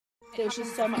there's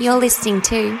just so much. You're listening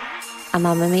to a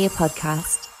Mamamia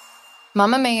podcast.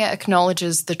 Mamamia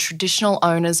acknowledges the traditional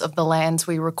owners of the lands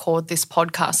we record this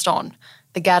podcast on,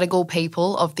 the Gadigal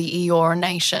people of the Eora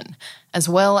Nation, as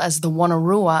well as the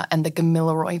Wonnarua and the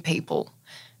Gamilaroi people.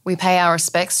 We pay our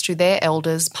respects to their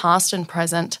elders, past and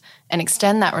present, and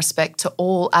extend that respect to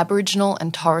all Aboriginal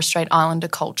and Torres Strait Islander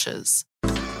cultures.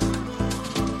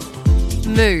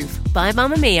 Move by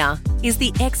Mamamia is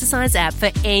the exercise app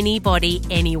for anybody,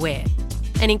 anywhere.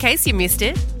 And in case you missed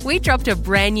it, we dropped a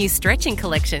brand new stretching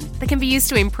collection that can be used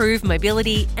to improve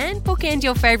mobility and bookend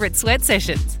your favourite sweat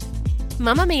sessions.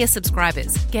 Mamamia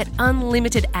subscribers get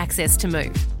unlimited access to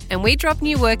Move, and we drop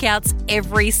new workouts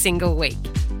every single week.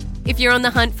 If you're on the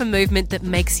hunt for movement that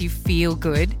makes you feel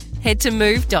good, head to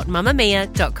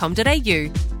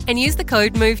move.mamamia.com.au and use the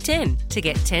code MOVE10 to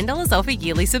get $10 off a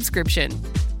yearly subscription.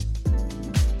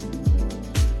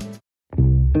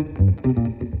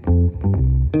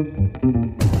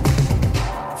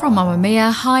 From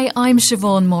Mamamia, hi, I'm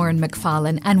Siobhan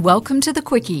Moran-McFarlane and welcome to The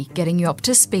Quickie, getting you up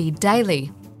to speed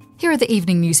daily. Here are the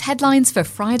evening news headlines for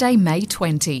Friday, May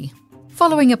 20.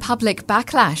 Following a public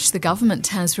backlash, the government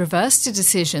has reversed a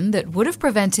decision that would have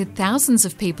prevented thousands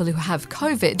of people who have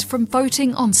COVID from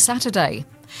voting on Saturday.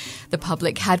 The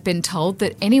public had been told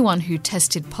that anyone who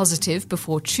tested positive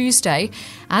before Tuesday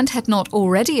and had not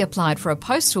already applied for a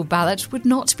postal ballot would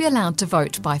not be allowed to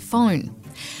vote by phone.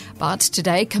 But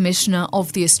today, Commissioner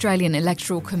of the Australian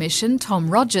Electoral Commission,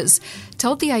 Tom Rogers,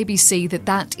 told the ABC that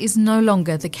that is no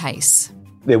longer the case.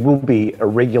 There will be a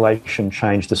regulation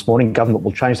change this morning. Government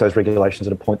will change those regulations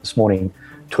at a point this morning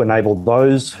to enable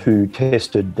those who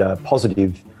tested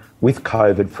positive with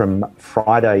COVID from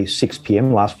Friday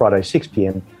 6pm, last Friday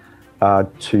 6pm,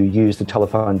 to use the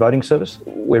telephone voting service.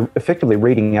 We're effectively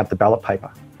reading out the ballot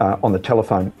paper on the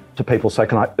telephone to people. So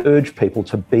can I urge people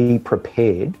to be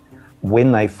prepared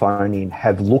when they phone in,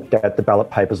 have looked at the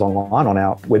ballot papers online on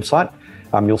our website.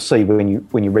 You'll see when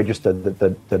you register that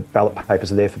the ballot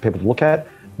papers are there for people to look at.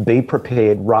 Be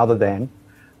prepared rather than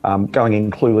going in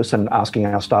clueless and asking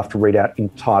our staff to read out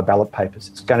entire ballot papers.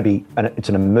 It's going to be it's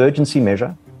an emergency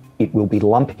measure. It will be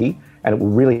lumpy and it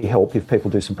will really help if people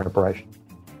do some preparation.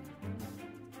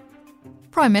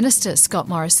 Prime Minister Scott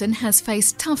Morrison has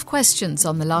faced tough questions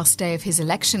on the last day of his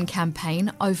election campaign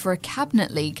over a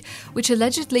cabinet leak, which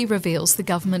allegedly reveals the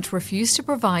government refused to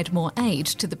provide more aid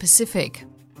to the Pacific.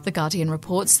 The Guardian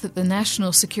reports that the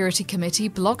National Security Committee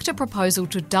blocked a proposal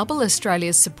to double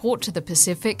Australia's support to the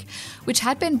Pacific, which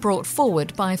had been brought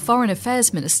forward by Foreign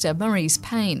Affairs Minister Marise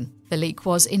Payne. The leak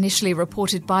was initially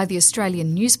reported by the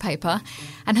Australian newspaper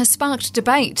and has sparked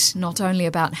debate not only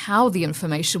about how the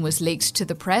information was leaked to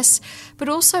the press, but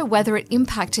also whether it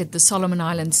impacted the Solomon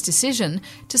Islands' decision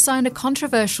to sign a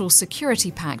controversial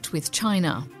security pact with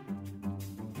China.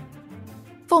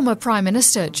 Former Prime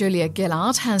Minister Julia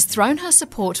Gillard has thrown her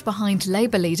support behind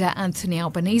Labor leader Anthony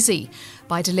Albanese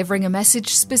by delivering a message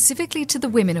specifically to the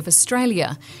women of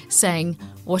Australia, saying,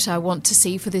 "What I want to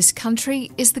see for this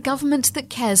country is the government that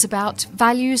cares about,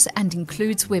 values and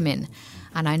includes women.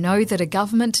 And I know that a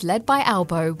government led by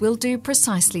Albo will do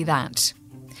precisely that."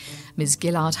 Ms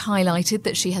Gillard highlighted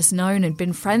that she has known and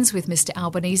been friends with Mr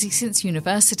Albanese since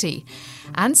university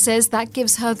and says that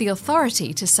gives her the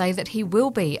authority to say that he will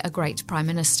be a great Prime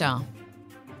Minister.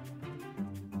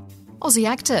 Aussie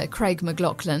actor Craig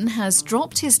McLachlan has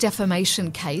dropped his defamation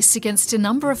case against a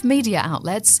number of media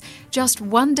outlets just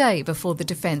one day before the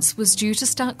defence was due to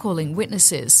start calling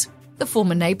witnesses. The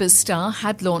former Neighbours star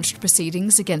had launched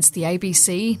proceedings against the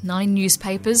ABC, Nine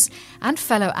newspapers and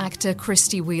fellow actor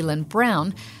Christy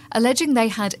Whelan-Brown, alleging they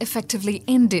had effectively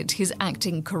ended his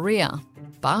acting career.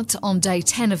 But on day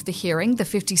 10 of the hearing, the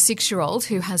 56-year-old,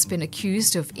 who has been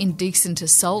accused of indecent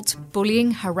assault, bullying,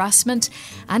 harassment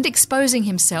and exposing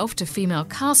himself to female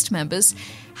cast members,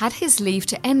 had his leave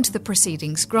to end the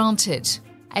proceedings granted.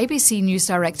 ABC News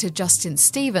Director Justin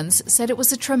Stevens said it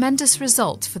was a tremendous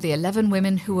result for the 11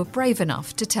 women who were brave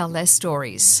enough to tell their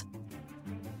stories.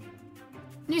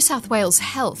 New South Wales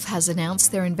Health has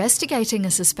announced they're investigating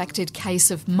a suspected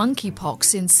case of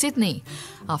monkeypox in Sydney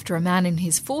after a man in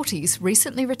his 40s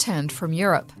recently returned from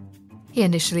Europe. He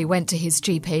initially went to his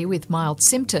GP with mild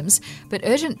symptoms, but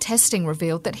urgent testing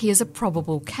revealed that he is a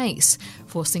probable case,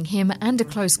 forcing him and a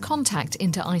close contact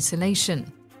into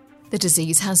isolation. The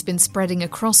disease has been spreading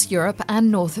across Europe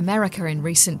and North America in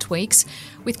recent weeks,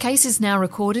 with cases now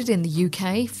recorded in the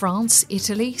UK, France,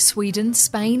 Italy, Sweden,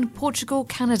 Spain, Portugal,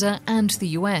 Canada and the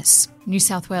US. New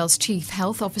South Wales Chief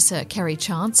Health Officer Kerry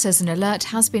Chant says an alert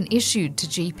has been issued to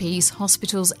GPs,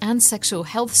 hospitals and sexual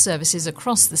health services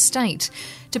across the state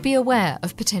to be aware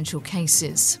of potential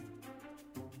cases.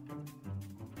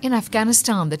 In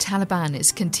Afghanistan, the Taliban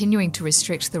is continuing to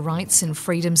restrict the rights and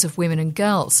freedoms of women and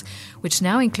girls, which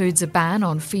now includes a ban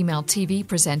on female TV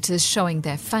presenters showing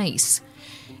their face.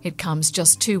 It comes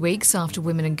just 2 weeks after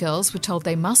women and girls were told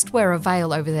they must wear a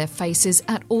veil over their faces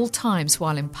at all times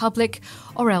while in public,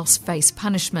 or else face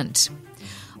punishment.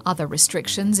 Other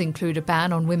restrictions include a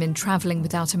ban on women travelling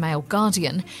without a male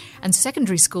guardian, and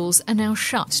secondary schools are now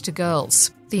shut to girls.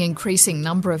 The increasing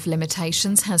number of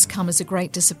limitations has come as a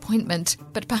great disappointment,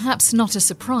 but perhaps not a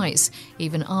surprise,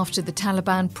 even after the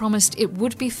Taliban promised it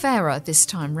would be fairer this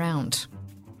time round.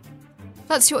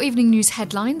 That's your evening news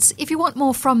headlines. If you want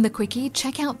more from The Quickie,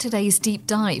 check out today's deep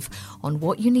dive on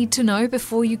what you need to know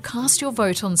before you cast your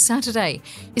vote on Saturday,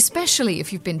 especially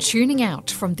if you've been tuning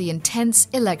out from the intense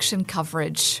election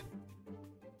coverage.